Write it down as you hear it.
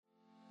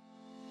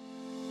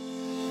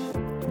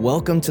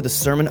Welcome to the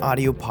Sermon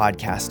Audio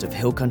Podcast of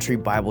Hill Country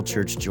Bible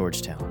Church,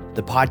 Georgetown.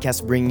 The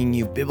podcast bringing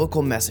you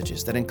biblical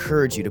messages that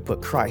encourage you to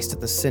put Christ at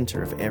the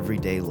center of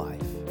everyday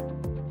life.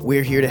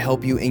 We're here to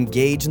help you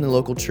engage in the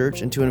local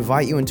church and to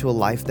invite you into a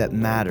life that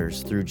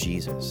matters through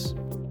Jesus.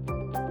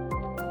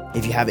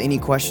 If you have any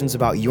questions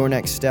about your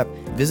next step,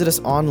 visit us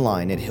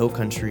online at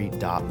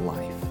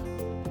hillcountry.life.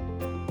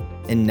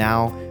 And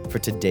now for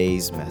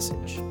today's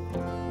message.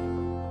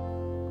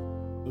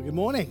 Well, good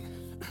morning.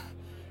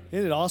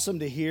 Isn't it awesome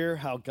to hear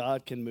how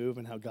God can move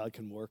and how God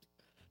can work?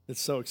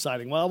 It's so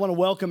exciting. Well, I want to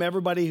welcome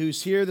everybody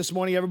who's here this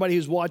morning, everybody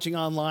who's watching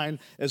online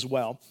as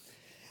well.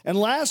 And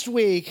last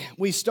week,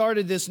 we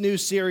started this new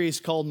series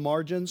called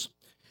Margins.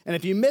 And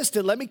if you missed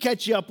it, let me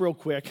catch you up real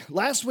quick.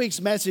 Last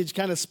week's message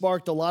kind of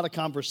sparked a lot of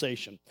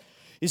conversation.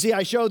 You see,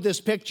 I showed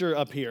this picture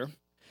up here,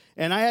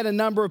 and I had a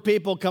number of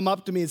people come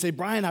up to me and say,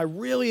 Brian, I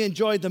really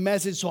enjoyed the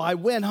message, so I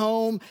went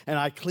home and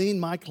I cleaned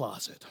my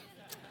closet.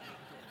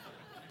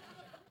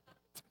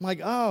 I'm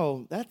like,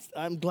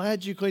 I'm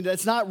glad you cleaned it.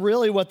 That's not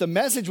really what the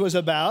message was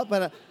about,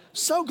 but I'm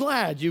so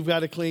glad you've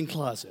got a clean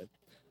closet.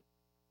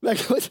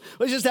 Like, let's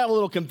just have a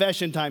little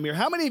confession time here.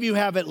 How many of you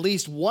have at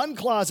least one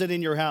closet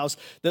in your house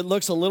that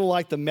looks a little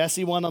like the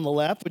messy one on the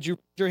left? Would you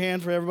raise your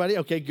hand for everybody?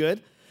 Okay,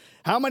 good.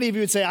 How many of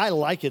you would say, I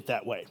like it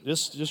that way?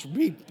 Just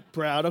be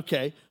proud.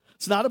 Okay,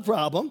 it's not a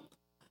problem.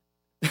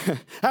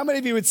 How many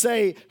of you would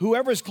say,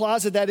 whoever's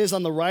closet that is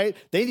on the right,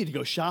 they need to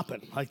go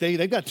shopping? Like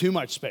they've got too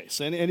much space.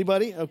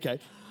 Anybody? Okay.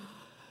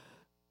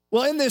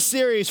 Well, in this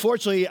series,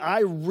 fortunately, I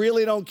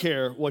really don't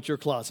care what your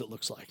closet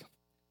looks like.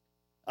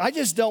 I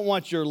just don't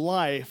want your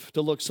life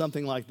to look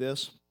something like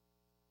this.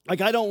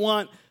 Like, I don't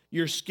want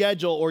your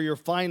schedule or your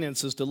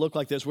finances to look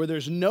like this, where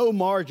there's no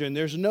margin,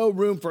 there's no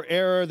room for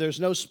error, there's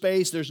no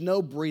space, there's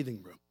no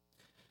breathing room.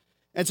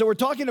 And so we're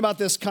talking about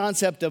this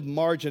concept of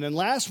margin. And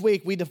last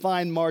week, we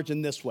defined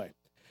margin this way.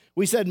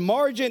 We said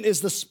margin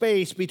is the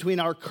space between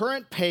our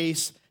current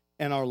pace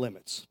and our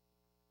limits.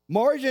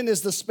 Margin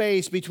is the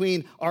space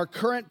between our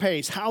current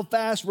pace, how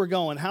fast we're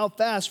going, how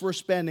fast we're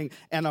spending,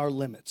 and our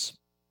limits.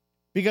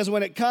 Because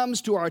when it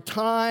comes to our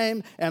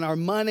time and our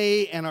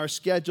money and our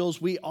schedules,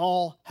 we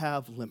all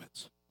have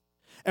limits.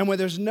 And when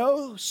there's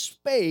no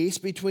space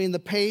between the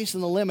pace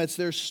and the limits,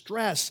 there's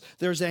stress,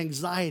 there's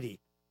anxiety.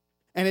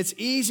 And it's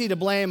easy to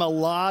blame a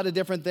lot of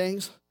different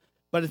things,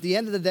 but at the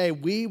end of the day,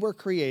 we were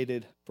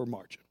created for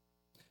margin.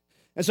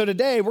 And so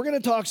today, we're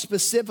going to talk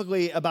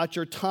specifically about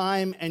your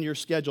time and your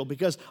schedule,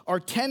 because our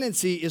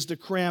tendency is to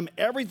cram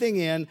everything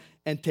in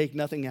and take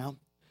nothing out,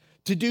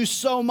 to do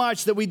so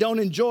much that we don't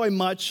enjoy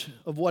much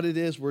of what it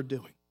is we're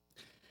doing.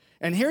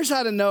 And here's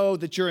how to know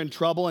that you're in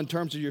trouble in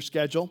terms of your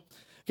schedule.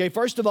 Okay,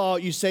 first of all,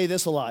 you say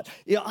this a lot.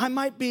 I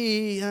might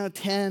be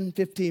 10,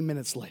 15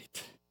 minutes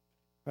late.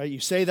 Right?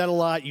 You say that a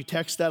lot, you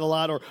text that a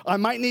lot, or I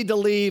might need to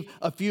leave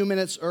a few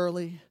minutes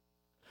early.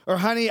 Or,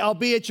 honey, I'll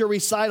be at your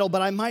recital,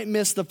 but I might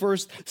miss the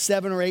first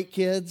 7 or 8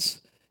 kids.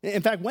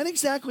 In fact, when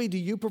exactly do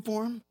you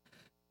perform?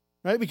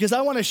 Right? Because I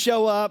want to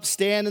show up,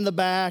 stand in the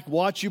back,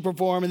 watch you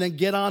perform, and then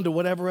get on to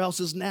whatever else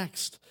is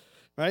next.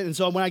 Right? And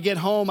so when I get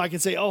home, I can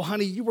say, oh,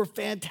 honey, you were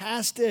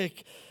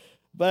fantastic.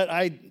 But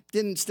I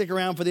didn't stick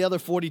around for the other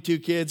 42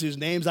 kids whose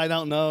names I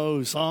don't know,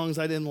 whose songs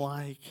I didn't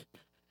like.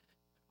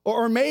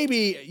 Or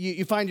maybe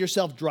you find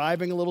yourself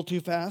driving a little too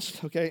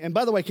fast. Okay? And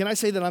by the way, can I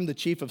say that I'm the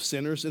chief of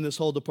sinners in this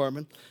whole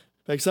department?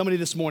 Like somebody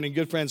this morning,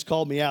 good friends,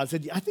 called me out and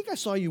said, I think I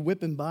saw you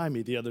whipping by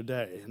me the other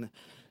day. And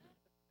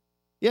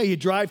yeah, you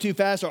drive too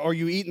fast or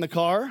you eat in the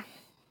car,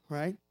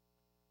 right?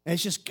 And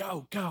it's just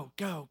go, go,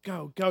 go,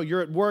 go, go.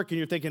 You're at work and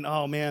you're thinking,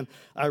 oh man,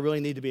 I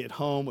really need to be at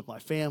home with my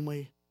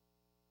family.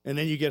 And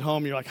then you get home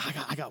and you're like,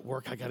 I got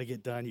work I got to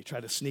get done. You try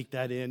to sneak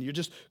that in. You're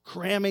just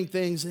cramming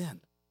things in.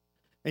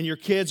 And your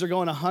kids are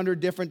going 100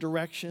 different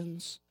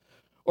directions.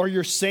 Or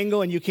you're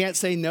single and you can't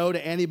say no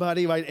to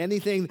anybody, right?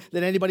 Anything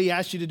that anybody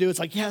asks you to do, it's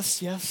like,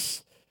 yes,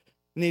 yes.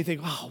 And then you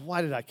think, oh,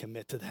 why did I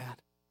commit to that?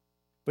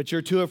 But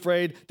you're too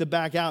afraid to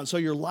back out. And so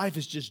your life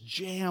is just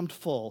jammed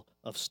full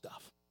of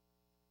stuff.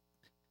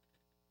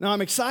 Now,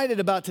 I'm excited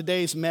about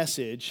today's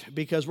message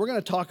because we're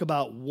going to talk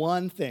about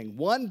one thing,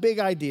 one big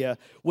idea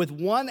with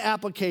one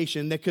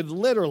application that could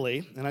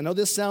literally, and I know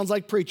this sounds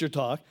like preacher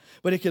talk,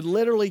 but it could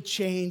literally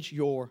change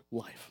your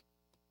life.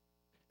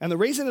 And the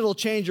reason it'll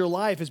change your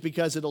life is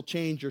because it'll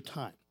change your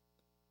time.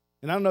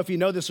 And I don't know if you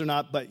know this or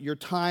not, but your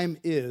time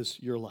is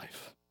your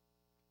life.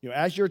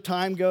 As your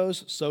time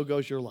goes, so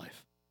goes your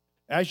life.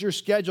 As your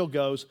schedule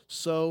goes,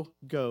 so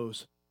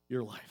goes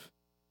your life.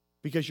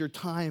 Because your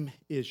time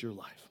is your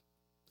life.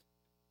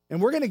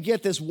 And we're going to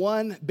get this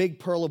one big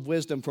pearl of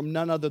wisdom from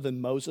none other than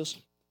Moses.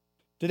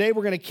 Today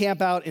we're going to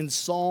camp out in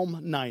Psalm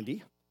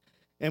 90.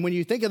 And when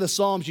you think of the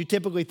Psalms, you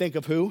typically think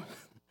of who?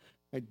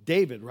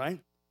 David, right?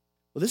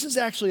 Well, this is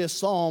actually a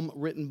psalm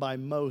written by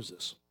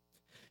Moses.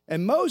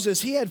 And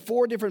Moses, he had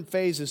 4 different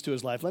phases to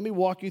his life. Let me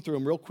walk you through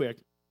them real quick.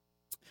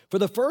 For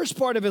the first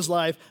part of his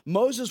life,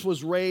 Moses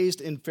was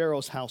raised in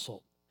Pharaoh's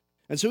household.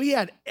 And so he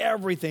had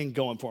everything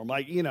going for him,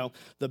 like,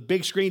 the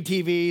big screen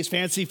TVs,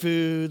 fancy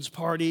foods,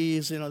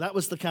 parties, that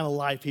was the kind of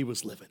life he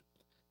was living.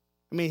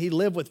 I mean, he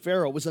lived with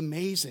Pharaoh. It was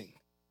amazing.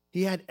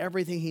 He had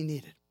everything he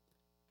needed.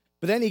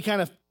 But then he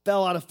kind of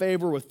fell out of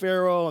favor with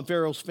Pharaoh and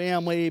Pharaoh's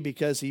family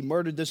because he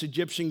murdered this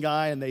Egyptian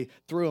guy and they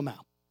threw him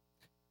out.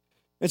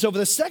 And so for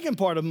the second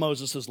part of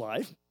Moses'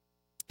 life,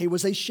 he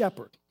was a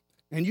shepherd.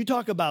 And you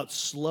talk about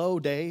slow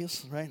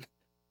days, right?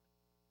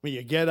 When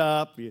you get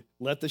up, you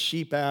let the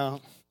sheep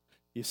out,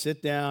 you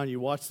sit down, you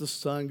watch the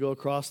sun go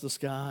across the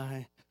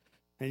sky,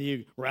 and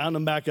you round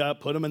them back up,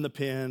 put them in the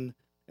pen,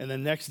 and the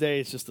next day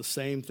it's just the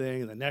same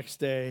thing, and the next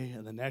day,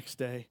 and the next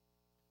day.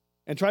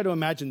 And try to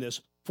imagine this,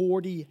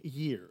 40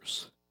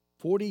 years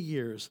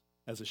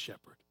as a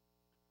shepherd.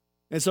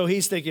 And so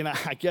he's thinking,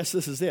 I guess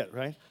this is it,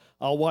 right?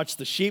 I'll watch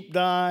the sheep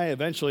die,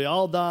 eventually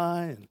I'll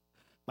die, and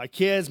my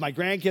kids, my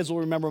grandkids will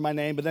remember my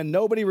name, but then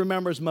nobody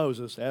remembers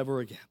Moses ever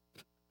again.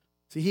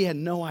 See, he had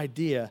no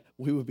idea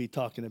we would be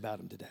talking about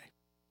him today.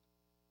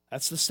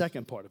 That's the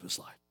second part of his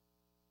life.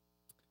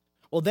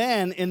 Well,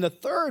 then, in the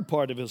third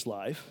part of his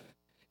life,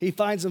 he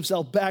finds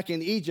himself back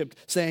in Egypt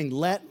saying,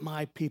 let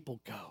my people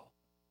go,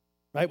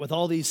 right? With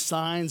all these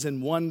signs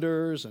and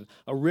wonders and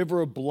a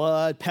river of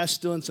blood,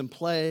 pestilence and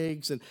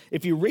plagues. And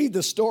if you read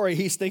the story,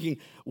 he's thinking,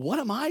 what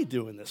am I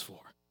doing this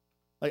for?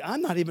 Like,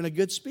 I'm not even a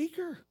good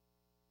speaker.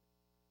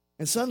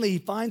 And suddenly he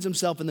finds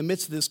himself in the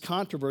midst of this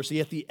controversy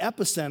at the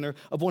epicenter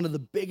of one of the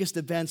biggest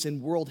events in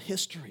world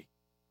history.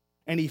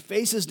 And he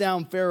faces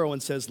down Pharaoh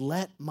and says,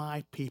 let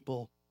my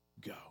people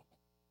go.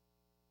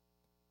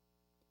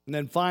 And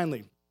then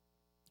finally,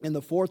 in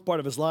the fourth part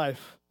of his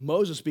life,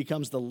 Moses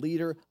becomes the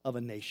leader of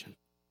a nation.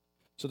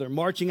 So they're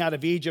marching out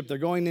of Egypt. They're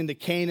going into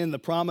Canaan, the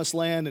promised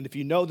land. And if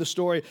you know the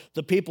story,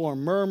 the people are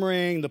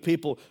murmuring. The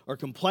people are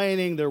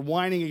complaining. They're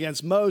whining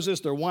against Moses.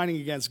 They're whining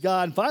against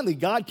God. And finally,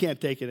 God can't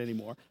take it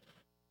anymore.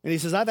 And he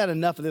says, I've had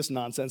enough of this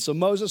nonsense. So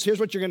Moses, here's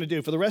what you're going to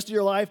do. For the rest of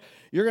your life,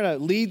 you're going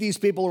to lead these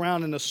people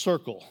around in a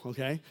circle,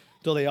 okay,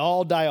 till they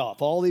all die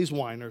off, all these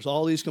whiners,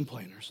 all these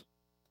complainers.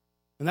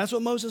 And that's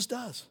what Moses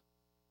does,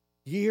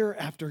 year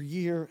after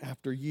year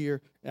after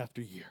year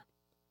after year.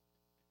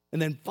 And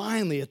then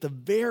finally, at the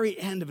very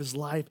end of his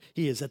life,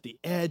 he is at the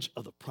edge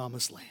of the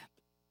promised land.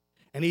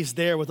 And he's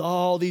there with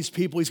all these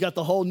people. He's got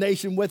the whole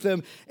nation with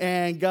him.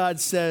 And God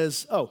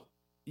says, oh,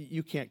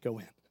 you can't go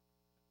in.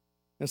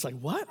 And it's like,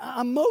 what?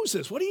 I'm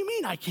Moses. What do you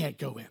mean I can't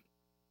go in?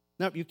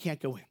 No, you can't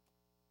go in.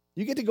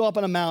 You get to go up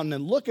on a mountain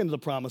and look into the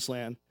promised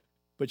land,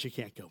 but you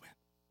can't go in.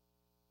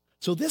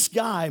 So this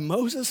guy,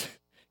 Moses,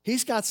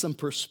 he's got some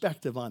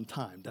perspective on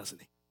time, doesn't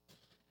he?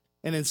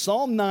 And in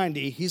Psalm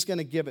 90, he's going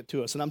to give it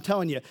to us. And I'm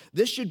telling you,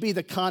 this should be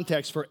the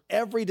context for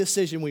every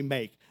decision we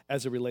make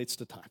as it relates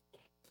to time.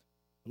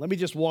 Let me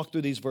just walk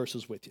through these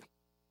verses with you.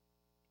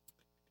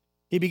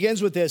 He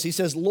begins with this. He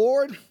says,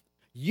 Lord,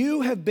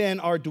 you have been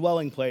our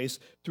dwelling place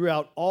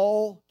throughout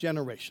all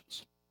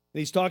generations. And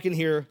he's talking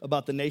here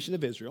about the nation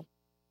of Israel.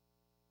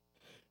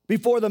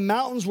 Before the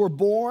mountains were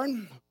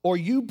born, or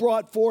you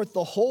brought forth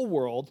the whole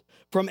world,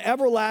 from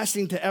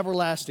everlasting to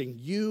everlasting,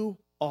 you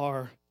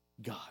are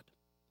God.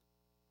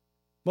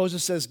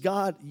 Moses says,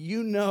 God,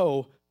 you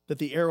know that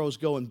the arrows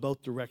go in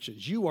both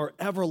directions. You are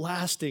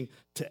everlasting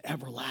to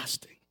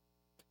everlasting.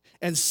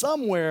 And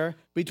somewhere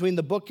between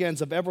the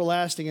bookends of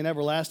everlasting and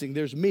everlasting,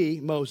 there's me,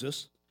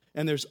 Moses,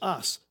 and there's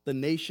us, the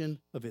nation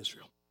of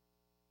Israel.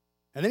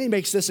 And then he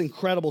makes this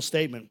incredible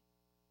statement.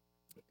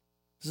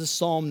 This is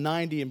Psalm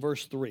 90 and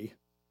verse 3.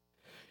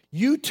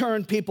 You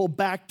turn people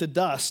back to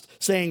dust,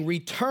 saying,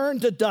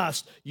 return to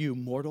dust, you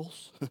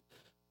mortals.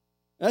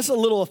 That's a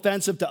little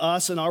offensive to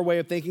us in our way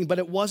of thinking, but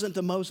it wasn't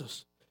to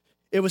Moses.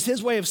 It was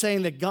his way of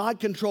saying that God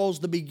controls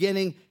the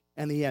beginning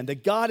and the end,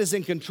 that God is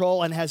in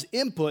control and has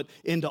input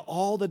into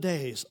all the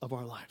days of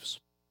our lives.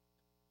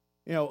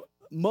 You know,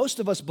 most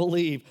of us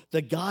believe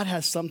that God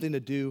has something to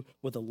do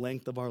with the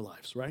length of our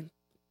lives, right?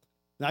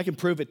 And I can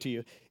prove it to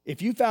you.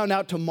 If you found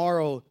out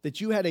tomorrow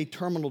that you had a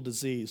terminal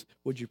disease,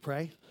 would you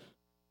pray?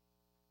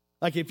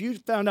 Like if you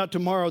found out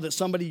tomorrow that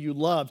somebody you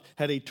loved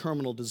had a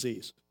terminal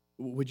disease,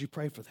 would you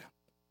pray for them?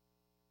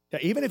 Yeah,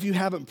 even if you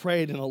haven't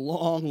prayed in a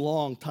long,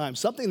 long time,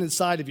 something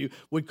inside of you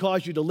would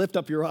cause you to lift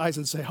up your eyes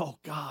and say, oh,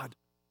 God.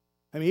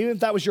 I mean, even if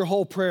that was your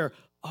whole prayer,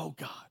 oh,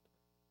 God.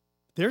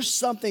 There's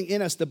something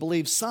in us that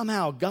believes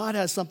somehow God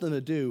has something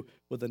to do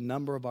with the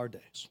number of our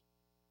days.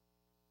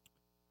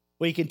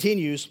 Well, he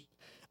continues,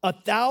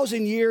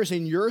 1,000 years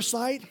in your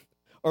sight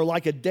are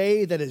like a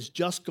day that has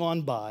just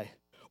gone by,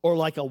 or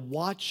like a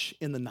watch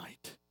in the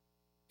night.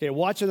 Okay, a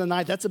watch in the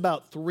night, that's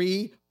about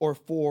 3 or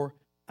 4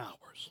 hours.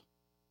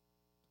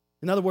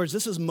 In other words,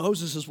 this is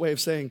Moses' way of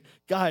saying,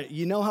 God,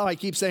 you know how I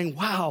keep saying,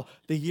 wow,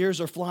 the years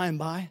are flying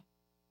by?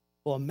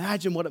 Well,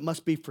 imagine what it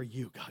must be for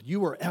you, God.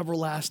 You are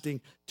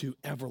everlasting to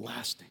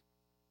everlasting.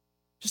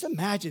 Just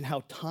imagine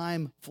how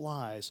time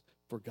flies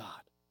for God.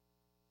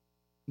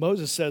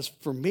 Moses says,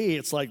 for me,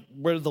 it's like,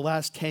 where did the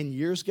last 10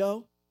 years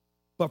go?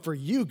 But for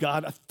you,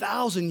 God,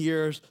 1,000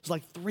 years is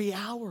like 3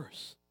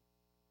 hours.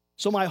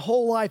 So my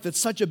whole life, it's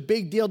such a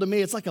big deal to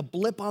me. It's like a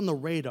blip on the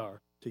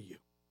radar to you.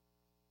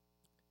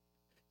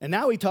 And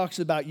now he talks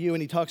about you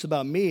and he talks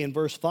about me in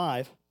verse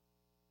 5.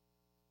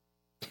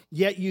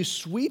 Yet you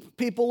sweep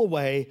people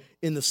away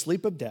in the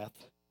sleep of death.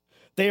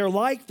 They are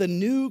like the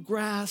new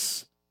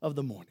grass of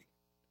the morning.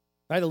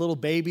 Right? A little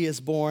baby is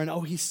born.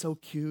 Oh, he's so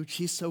cute.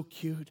 She's so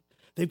cute.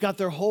 They've got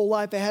their whole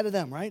life ahead of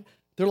them, right?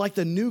 They're like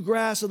the new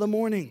grass of the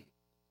morning.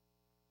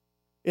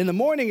 In the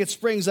morning, it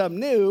springs up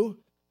new,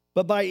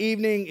 but by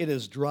evening, it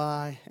is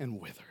dry and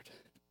withered.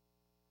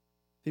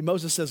 See,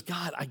 Moses says,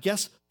 God, I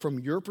guess from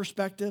your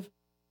perspective,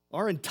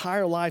 our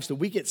entire lives that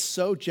we get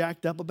so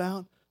jacked up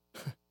about,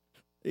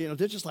 they're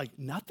just like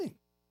nothing.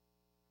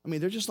 I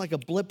mean, they're just like a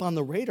blip on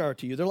the radar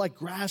to you. They're like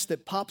grass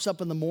that pops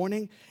up in the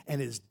morning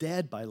and is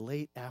dead by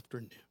late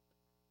afternoon.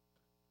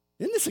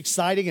 Isn't this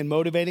exciting and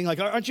motivating?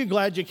 Like, aren't you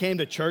glad you came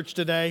to church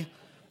today?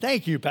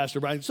 Thank you, Pastor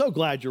Brian. I'm so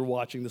glad you're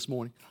watching this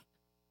morning.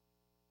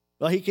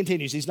 Well, he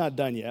continues. He's not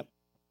done yet.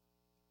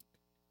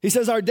 He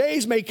says, our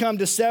days may come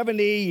to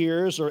 70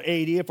 years or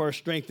 80 if our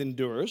strength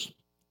endures.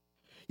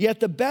 Yet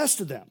the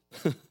best of them,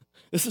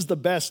 this is the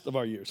best of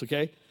our years,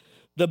 okay?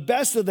 The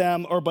best of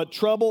them are but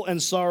trouble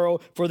and sorrow,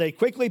 for they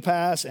quickly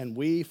pass and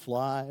we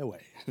fly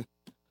away.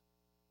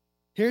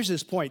 Here's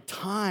his point.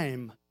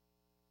 Time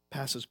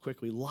passes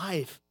quickly.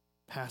 Life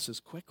passes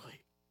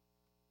quickly.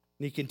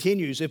 And he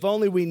continues, if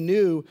only we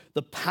knew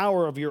the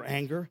power of your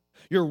anger.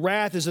 Your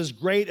wrath is as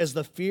great as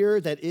the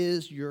fear that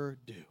is your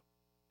due.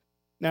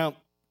 Now,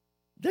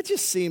 that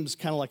just seems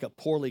kind of like a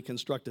poorly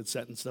constructed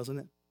sentence, doesn't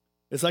it?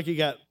 It's like you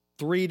got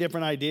 3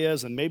 different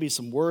ideas and maybe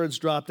some words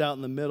dropped out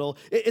in the middle.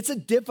 It's a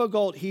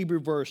difficult Hebrew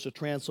verse to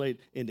translate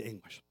into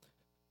English.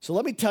 So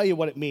let me tell you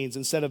what it means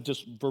instead of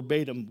just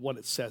verbatim what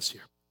it says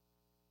here.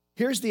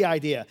 Here's the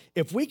idea.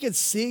 If we could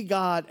see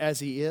God as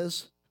he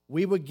is,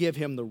 we would give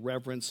him the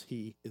reverence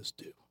he is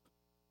due.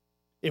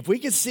 If we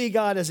could see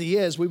God as he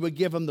is, we would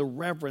give him the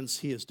reverence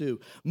he is due.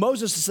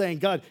 Moses is saying,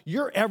 God,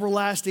 you're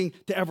everlasting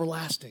to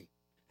everlasting.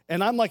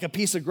 And I'm like a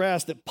piece of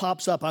grass that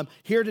pops up. I'm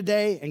here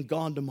today and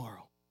gone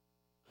tomorrow.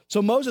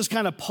 So Moses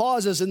kind of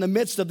pauses in the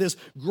midst of this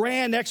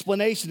grand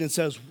explanation and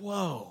says,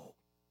 whoa,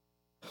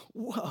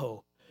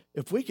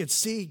 if we could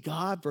see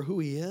God for who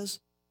he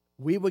is,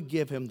 we would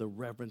give him the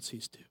reverence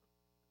he's due.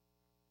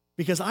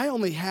 Because I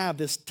only have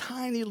this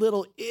tiny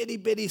little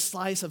itty-bitty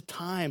slice of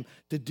time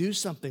to do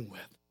something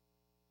with.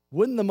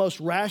 Wouldn't the most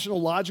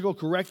rational, logical,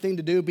 correct thing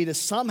to do be to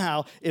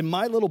somehow, in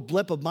my little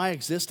blip of my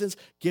existence,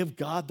 give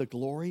God the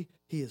glory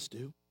he is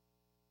due?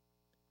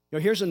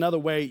 Here's another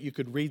way you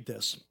could read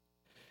this.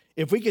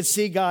 If we could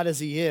see God as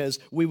he is,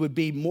 we would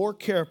be more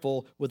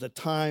careful with the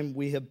time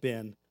we have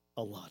been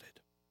allotted.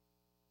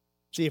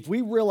 See, if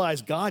we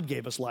realize God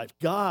gave us life,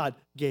 God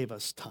gave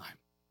us time.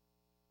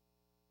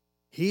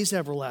 He's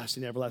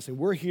everlasting, everlasting.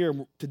 We're here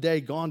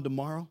today, gone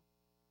tomorrow.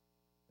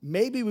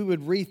 Maybe we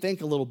would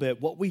rethink a little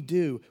bit what we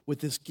do with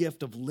this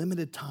gift of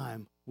limited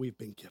time we've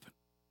been given.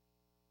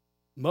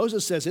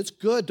 Moses says it's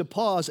good to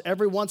pause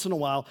every once in a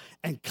while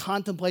and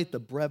contemplate the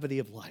brevity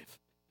of life.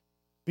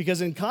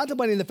 Because in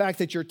contemplating the fact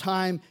that your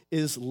time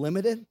is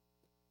limited,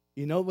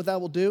 you know what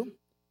that will do?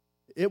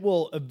 It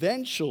will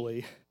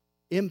eventually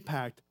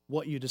impact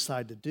what you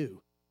decide to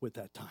do with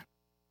that time.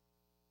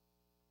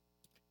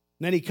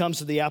 And then he comes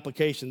to the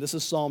application. This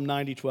is Psalm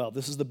 90:12.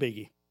 This is the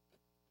biggie.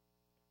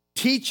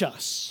 Teach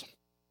us.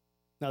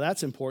 Now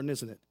that's important,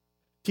 isn't it?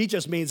 Teach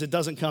us means it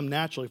doesn't come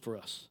naturally for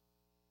us.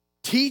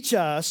 Teach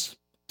us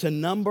to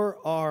number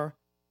our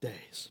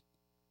days.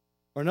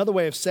 Or another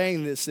way of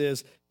saying this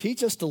is,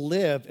 teach us to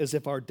live as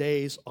if our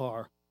days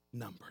are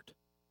numbered.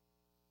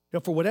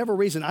 For whatever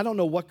reason, I don't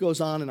know what goes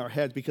on in our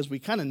heads because we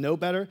kind of know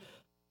better,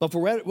 but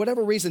for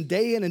whatever reason,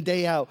 day in and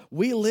day out,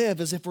 we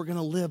live as if we're going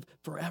to live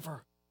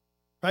forever.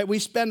 Right? We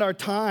spend our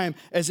time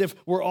as if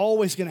we're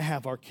always going to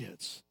have our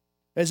kids,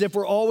 as if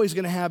we're always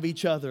going to have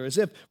each other, as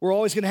if we're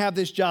always going to have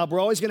this job,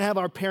 we're always going to have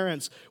our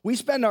parents. We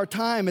spend our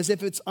time as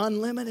if it's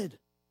unlimited.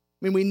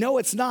 I mean, we know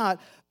it's not,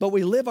 but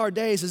we live our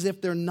days as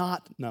if they're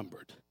not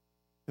numbered.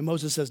 And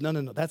Moses says, no,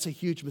 that's a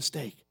huge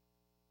mistake.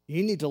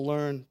 You need to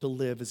learn to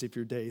live as if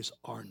your days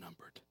are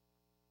numbered.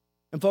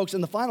 And folks,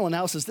 in the final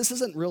analysis, this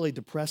isn't really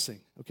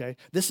depressing, okay?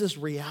 This is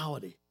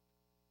reality.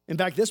 In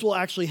fact, this will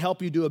actually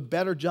help you do a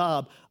better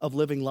job of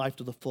living life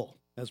to the full,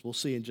 as we'll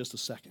see in just a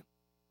second.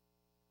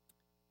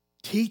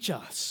 Teach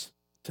us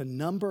to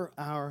number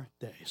our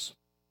days.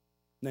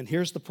 And then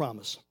here's the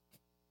promise.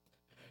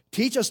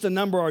 Teach us to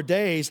number our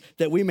days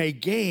that we may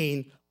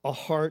gain a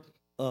heart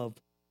of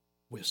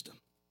wisdom.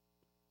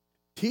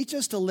 Teach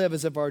us to live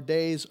as if our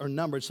days are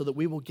numbered so that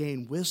we will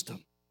gain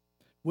wisdom.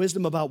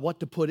 Wisdom about what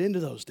to put into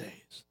those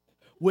days.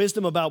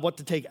 Wisdom about what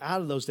to take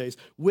out of those days.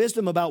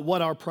 Wisdom about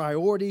what our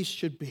priorities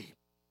should be.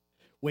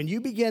 When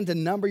you begin to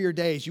number your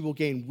days, you will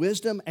gain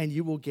wisdom and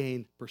you will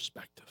gain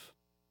perspective.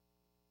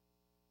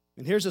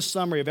 And here's a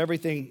summary of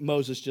everything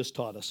Moses just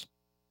taught us.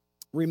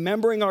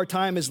 Remembering our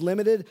time is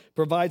limited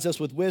provides us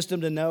with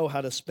wisdom to know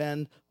how to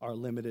spend our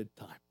limited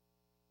time.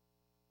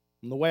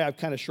 And the way I've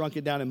kind of shrunk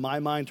it down in my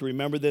mind to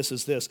remember this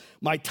is this.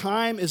 My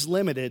time is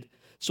limited,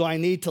 so I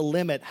need to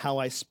limit how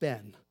I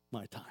spend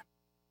my time.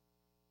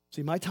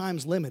 See, my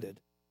time's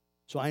limited,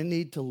 so I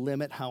need to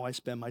limit how I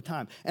spend my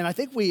time. And I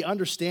think we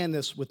understand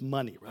this with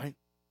money, right?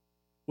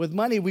 With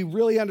money, we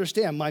really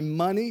understand my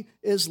money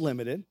is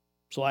limited,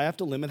 so I have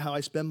to limit how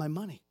I spend my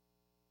money.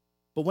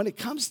 But when it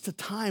comes to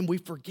time, we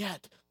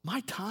forget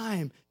my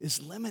time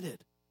is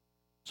limited.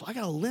 So I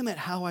got to limit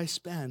how I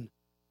spend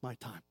my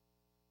time.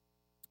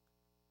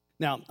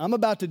 Now, I'm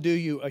about to do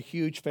you a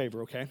huge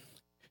favor, okay?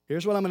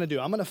 Here's what I'm going to do.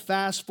 I'm going to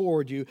fast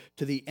forward you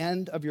to the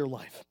end of your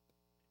life.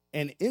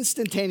 And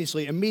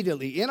instantaneously,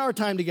 immediately, in our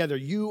time together,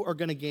 you are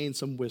going to gain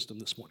some wisdom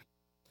this morning.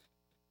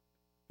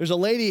 There's a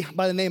lady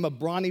by the name of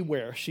Bronnie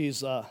Ware.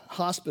 She's a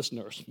hospice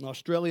nurse, an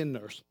Australian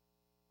nurse.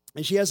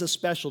 And she has a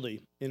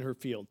specialty in her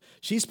field.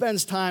 She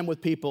spends time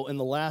with people in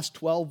the last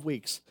 12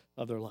 weeks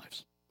of their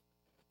lives.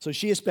 So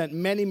she has spent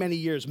many, many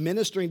years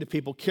ministering to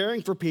people,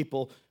 caring for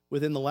people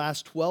within the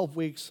last 12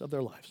 weeks of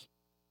their lives.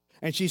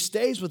 And she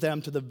stays with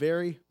them to the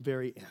very,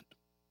 very end.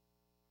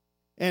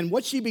 And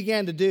what she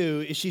began to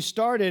do is she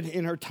started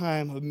in her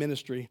time of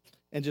ministry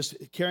and just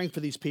caring for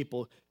these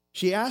people.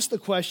 She asked the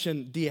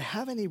question, do you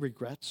have any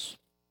regrets?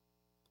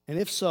 And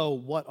if so,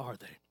 what are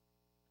they?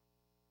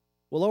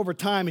 Well, over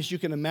time, as you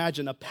can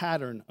imagine, a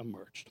pattern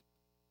emerged.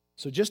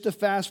 So just to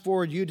fast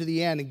forward you to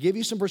the end and give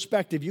you some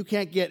perspective you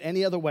can't get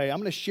any other way, I'm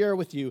going to share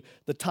with you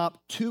the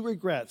top 2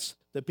 regrets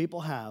that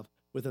people have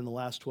within the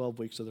last 12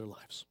 weeks of their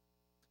lives.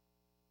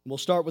 We'll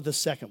start with the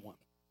second one.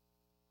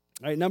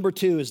 All right, number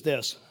 2 is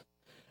this.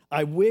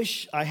 I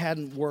wish I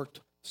hadn't worked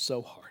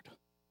so hard.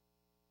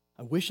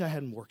 I wish I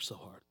hadn't worked so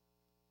hard.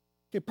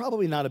 Okay,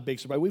 probably not a big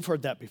surprise. We've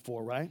heard that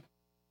before, right?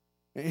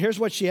 And here's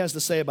what she has to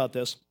say about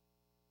this.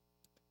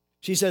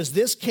 She says,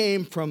 this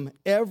came from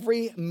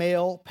every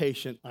male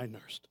patient I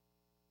nursed.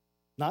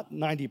 Not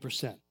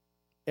 90%.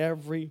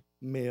 Every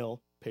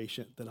male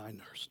patient that I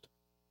nursed.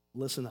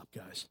 Listen up,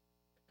 guys.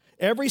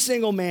 Every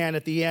single man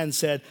at the end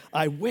said,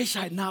 I wish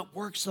I'd not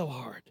worked so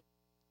hard.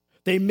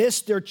 They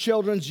missed their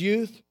children's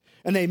youth,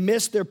 and they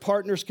missed their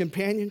partner's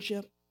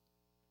companionship.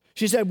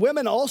 She said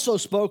women also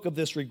spoke of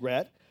this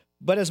regret,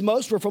 but as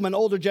most were from an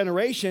older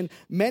generation,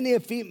 many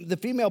of the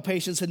female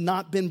patients had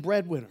not been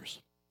breadwinners.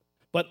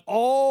 But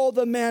all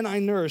the men I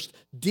nursed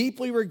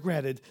deeply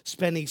regretted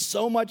spending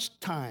so much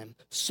time,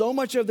 so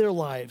much of their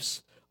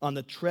lives on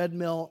the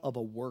treadmill of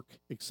a work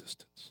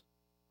existence.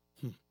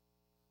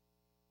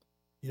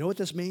 You know what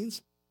this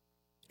means?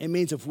 It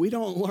means if we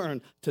don't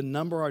learn to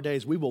number our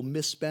days, we will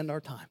misspend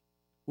our time.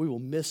 We will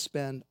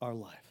misspend our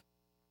life.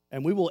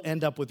 And we will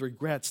end up with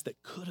regrets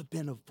that could have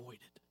been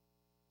avoided.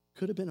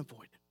 Could have been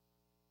avoided.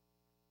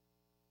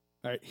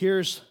 All right,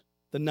 here's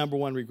the number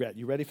 1 regret.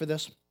 You ready for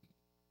this?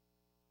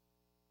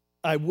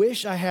 I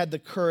wish I had the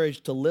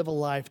courage to live a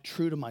life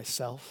true to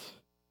myself,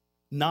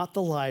 not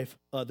the life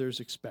others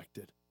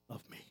expected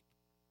of me.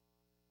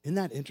 Isn't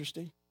that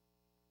interesting?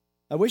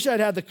 I wish I'd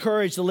had the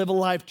courage to live a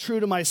life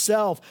true to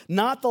myself,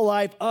 not the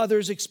life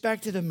others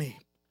expected of me.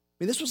 I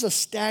mean, this was a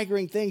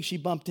staggering thing she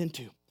bumped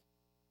into.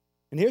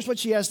 And here's what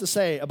she has to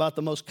say about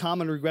the most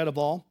common regret of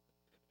all.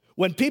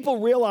 When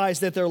people realized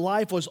that their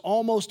life was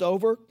almost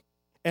over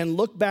and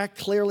looked back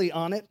clearly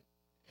on it,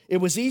 it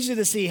was easy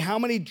to see how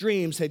many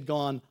dreams had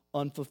gone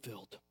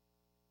unfulfilled.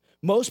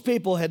 Most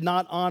people had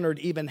not honored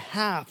even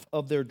half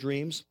of their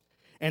dreams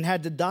and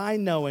had to die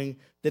knowing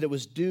that it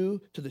was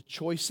due to the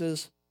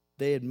choices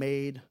they had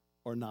made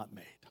or not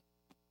made.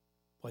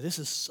 Boy, this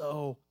is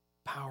so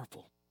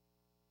powerful.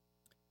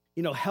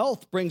 You know,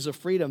 health brings a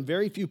freedom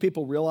very few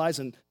people realize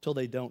until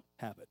they don't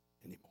have it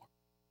anymore.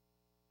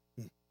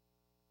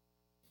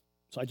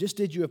 So I just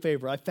did you a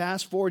favor. I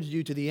fast forwarded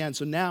you to the end.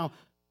 So now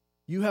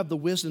you have the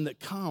wisdom that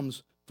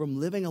comes from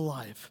living a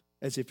life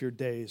as if your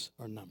days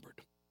are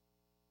numbered.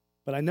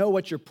 But I know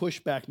what your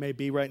pushback may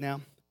be right now.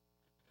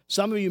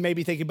 Some of you may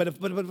be thinking, but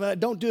if I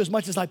don't do as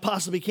much as I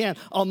possibly can,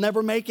 I'll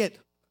never make it.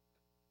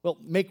 Well,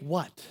 make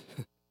what?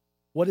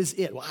 What is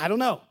it? Well, I don't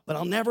know, but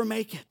I'll never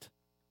make it.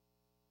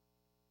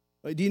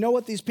 Do you know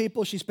what these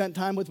people she spent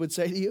time with would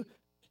say to you?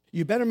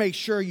 You better make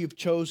sure you've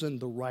chosen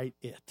the right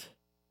it.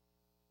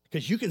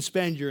 Because you can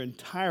spend your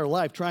entire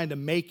life trying to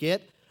make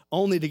it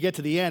only to get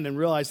to the end and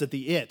realize that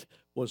the it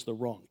was the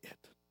wrong it.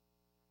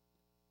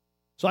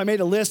 So I made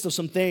a list of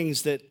some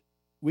things that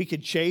we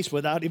could chase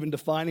without even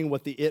defining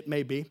what the it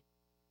may be.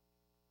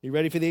 You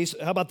ready for these?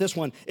 How about this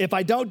one? If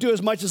I don't do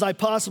as much as I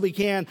possibly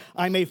can,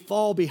 I may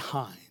fall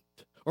behind,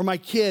 or my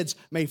kids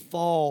may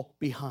fall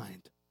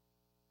behind.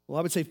 Well,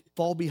 I would say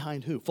fall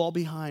behind who? Fall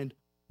behind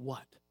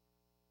what?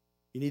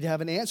 You need to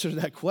have an answer to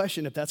that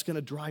question if that's going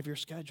to drive your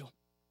schedule.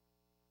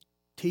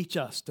 Teach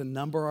us to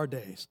number our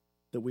days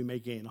that we may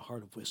gain a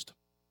heart of wisdom.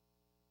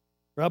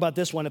 Or how about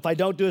this one? If I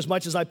don't do as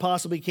much as I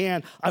possibly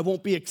can, I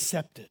won't be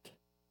accepted.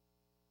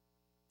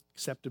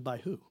 Accepted by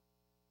who?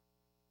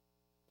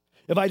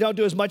 If I don't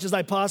do as much as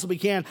I possibly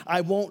can,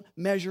 I won't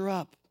measure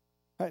up.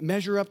 Right?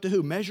 Measure up to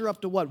who? Measure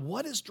up to what?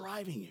 What is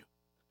driving you?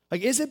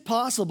 Like, is it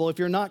possible, if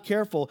you're not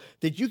careful,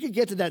 that you could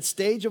get to that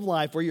stage of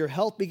life where your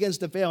health begins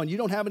to fail and you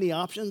don't have any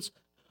options,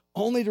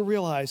 only to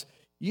realize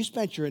you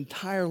spent your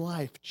entire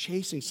life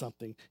chasing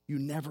something you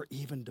never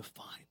even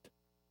defined?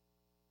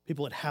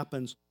 People, it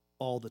happens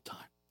all the time.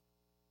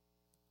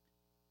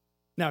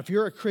 Now, if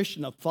you're a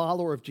Christian, a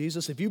follower of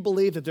Jesus, if you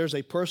believe that there's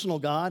a personal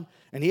God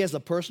and he has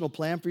a personal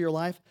plan for your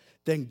life,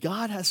 then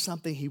God has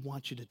something he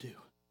wants you to do.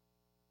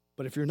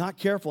 But if you're not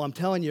careful, I'm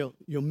telling you,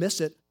 you'll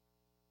miss it.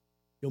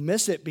 You'll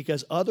miss it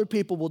because other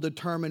people will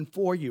determine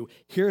for you,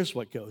 here's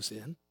what goes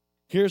in,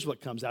 here's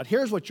what comes out,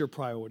 here's what your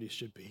priorities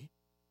should be.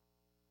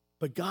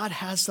 But God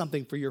has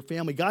something for your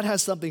family. God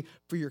has something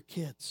for your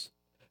kids.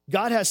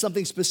 God has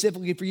something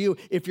specifically for you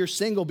if you're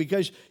single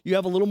because you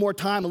have a little more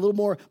time, a little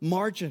more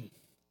margin.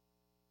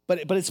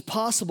 But it's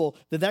possible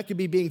that could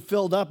be being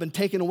filled up and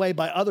taken away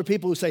by other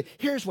people who say,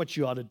 here's what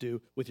you ought to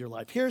do with your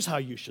life. Here's how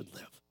you should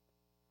live.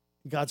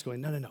 God's going,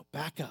 no,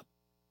 back up.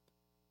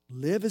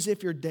 Live as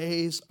if your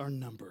days are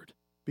numbered,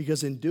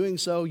 because in doing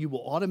so, you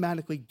will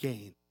automatically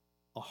gain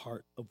a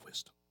heart of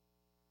wisdom.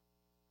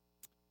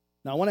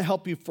 Now, I want to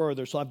help you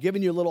further, so I've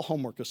given you a little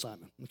homework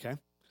assignment, okay?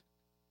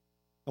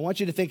 I want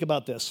you to think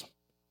about this.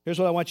 Here's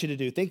what I want you to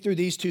do. Think through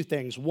these two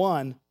things.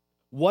 One,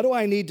 what do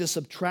I need to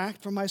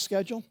subtract from my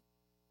schedule?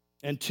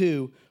 And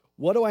two,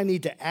 what do I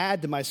need to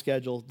add to my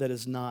schedule that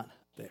is not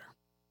there?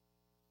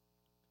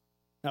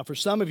 Now, for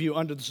some of you,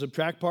 under the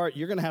subtract part,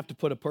 you're going to have to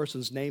put a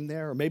person's name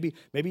there, or maybe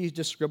you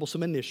just scribble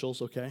some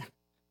initials, okay?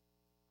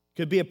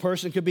 Could be a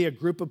person, could be a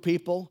group of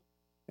people,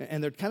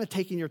 and they're kind of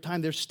taking your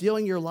time. They're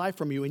stealing your life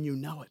from you, and you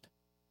know it.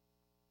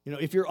 You know,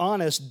 if you're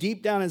honest,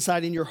 deep down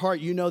inside in your heart,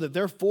 you know that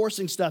they're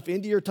forcing stuff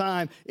into your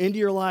time, into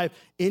your life,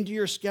 into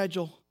your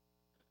schedule,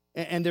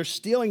 and they're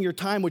stealing your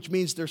time, which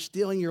means they're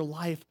stealing your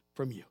life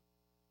from you.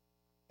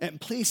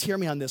 And please hear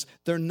me on this.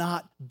 They're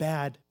not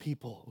bad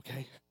people,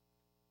 okay?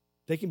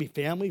 They can be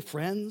family,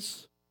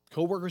 friends,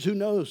 coworkers, who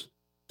knows?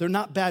 They're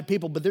not bad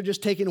people, but they're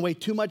just taking away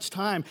too much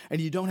time,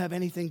 and you don't have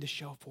anything to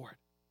show for it.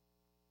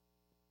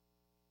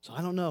 So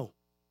I don't know.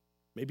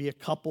 Maybe a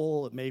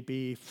couple, it may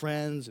be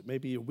friends, it may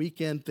be a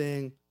weekend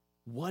thing.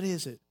 What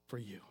is it for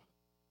you?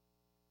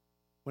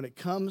 When it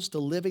comes to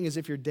living as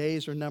if your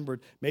days are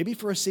numbered, maybe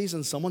for a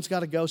season, someone's got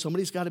to go,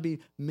 somebody's got to be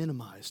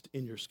minimized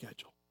in your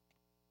schedule.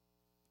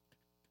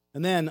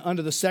 And then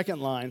under the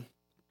second line,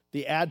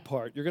 the add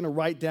part, you're going to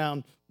write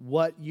down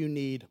what you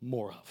need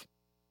more of.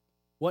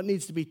 What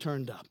needs to be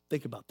turned up?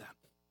 Think about that.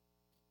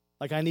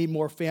 Like, I need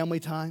more family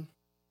time,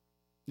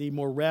 need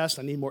more rest,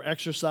 I need more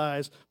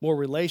exercise, more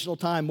relational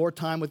time, more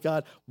time with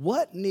God.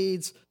 What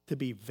needs to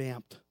be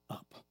vamped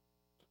up?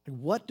 Like,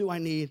 what do I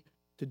need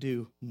to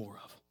do more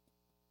of?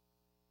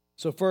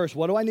 So first,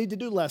 what do I need to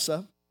do less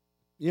of?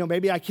 You know,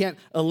 maybe I can't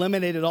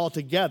eliminate it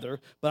altogether,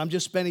 but I'm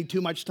just spending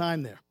too much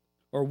time there.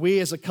 Or we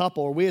as a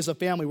couple, or we as a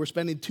family, we're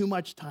spending too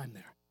much time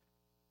there.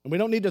 And we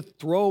don't need to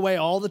throw away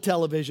all the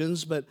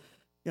televisions, but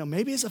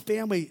maybe as a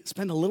family,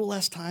 spend a little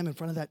less time in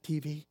front of that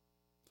TV.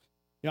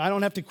 I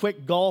don't have to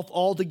quit golf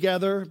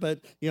altogether, but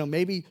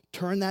maybe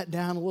turn that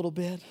down a little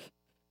bit.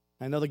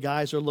 I know the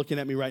guys are looking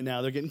at me right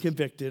now. They're getting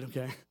convicted,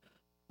 okay?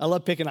 I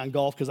love picking on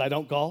golf because I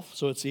don't golf,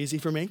 so it's easy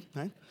for me,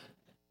 right?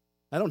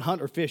 I don't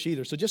hunt or fish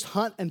either, so just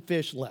hunt and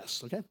fish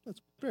less, okay?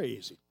 That's very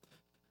easy.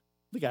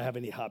 I think I have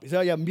any hobbies.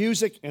 Oh, yeah,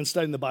 music and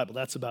studying the Bible.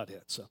 That's about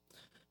it. So,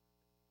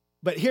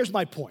 but here's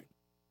my point.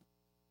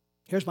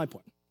 Here's my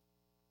point.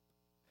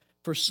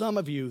 For some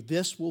of you,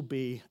 this will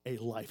be a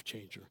life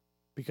changer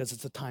because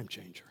it's a time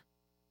changer.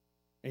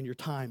 And your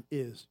time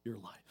is your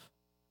life.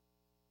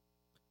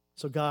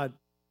 So God,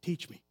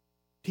 teach me.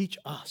 Teach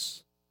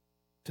us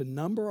to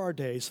number our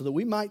days so that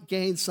we might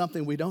gain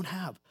something we don't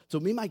have. So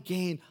we might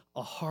gain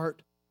a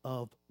heart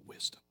of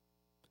wisdom.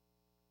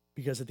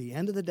 Because at the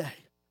end of the day,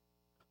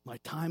 my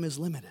time is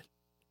limited.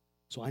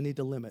 So I need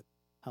to limit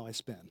how I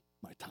spend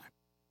my time.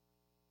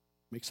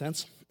 Make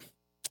sense?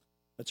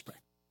 Let's pray.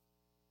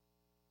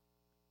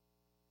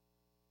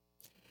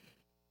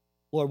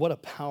 Lord, what a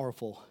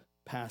powerful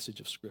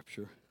passage of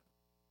Scripture.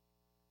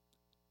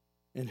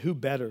 And who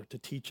better to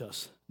teach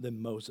us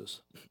than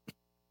Moses?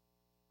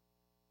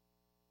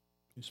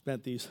 Who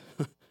spent these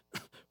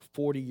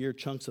 40-year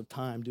chunks of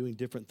time doing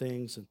different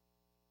things and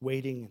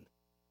waiting.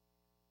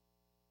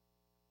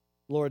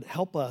 Lord,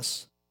 help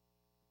us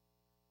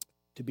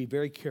to be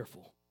very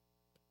careful,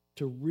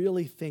 to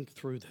really think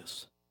through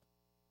this.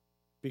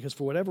 Because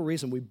for whatever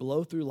reason, we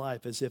blow through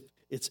life as if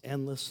it's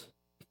endless.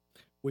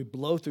 We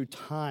blow through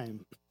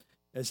time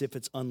as if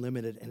it's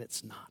unlimited, and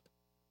it's not.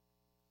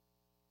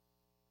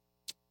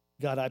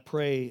 God, I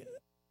pray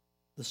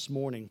this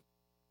morning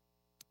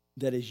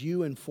that as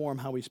you inform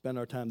how we spend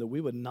our time, that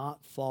we would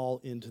not fall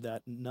into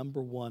that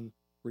number one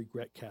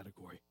regret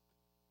category,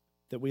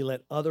 that we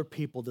let other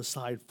people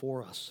decide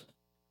for us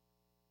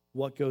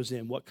what goes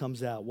in, what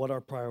comes out, what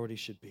our priorities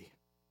should be.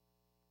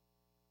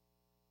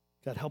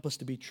 God, help us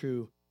to be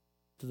true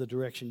to the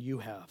direction you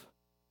have,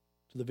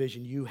 to the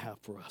vision you have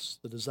for us,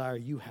 the desire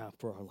you have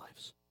for our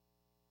lives.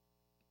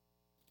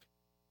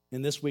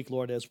 And this week,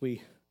 Lord, as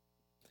we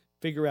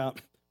figure out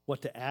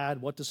what to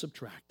add, what to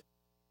subtract,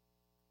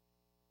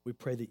 we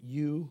pray that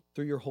you,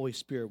 through your Holy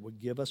Spirit, would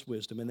give us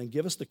wisdom and then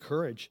give us the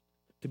courage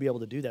to be able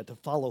to do that, to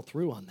follow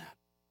through on that,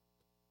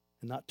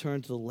 and not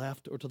turn to the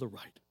left or to the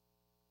right,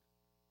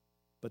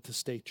 but to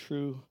stay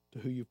true to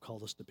who you've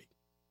called us to be.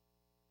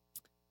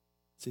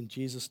 It's in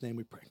Jesus' name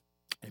we pray.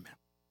 Amen.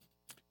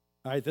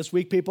 All right, this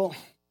week, people,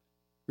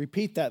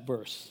 repeat that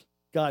verse.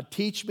 God,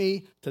 teach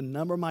me to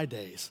number my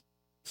days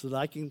so that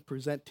I can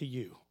present to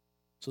you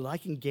so that I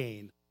can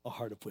gain a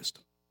heart of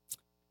wisdom.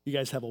 You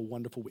guys have a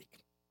wonderful week.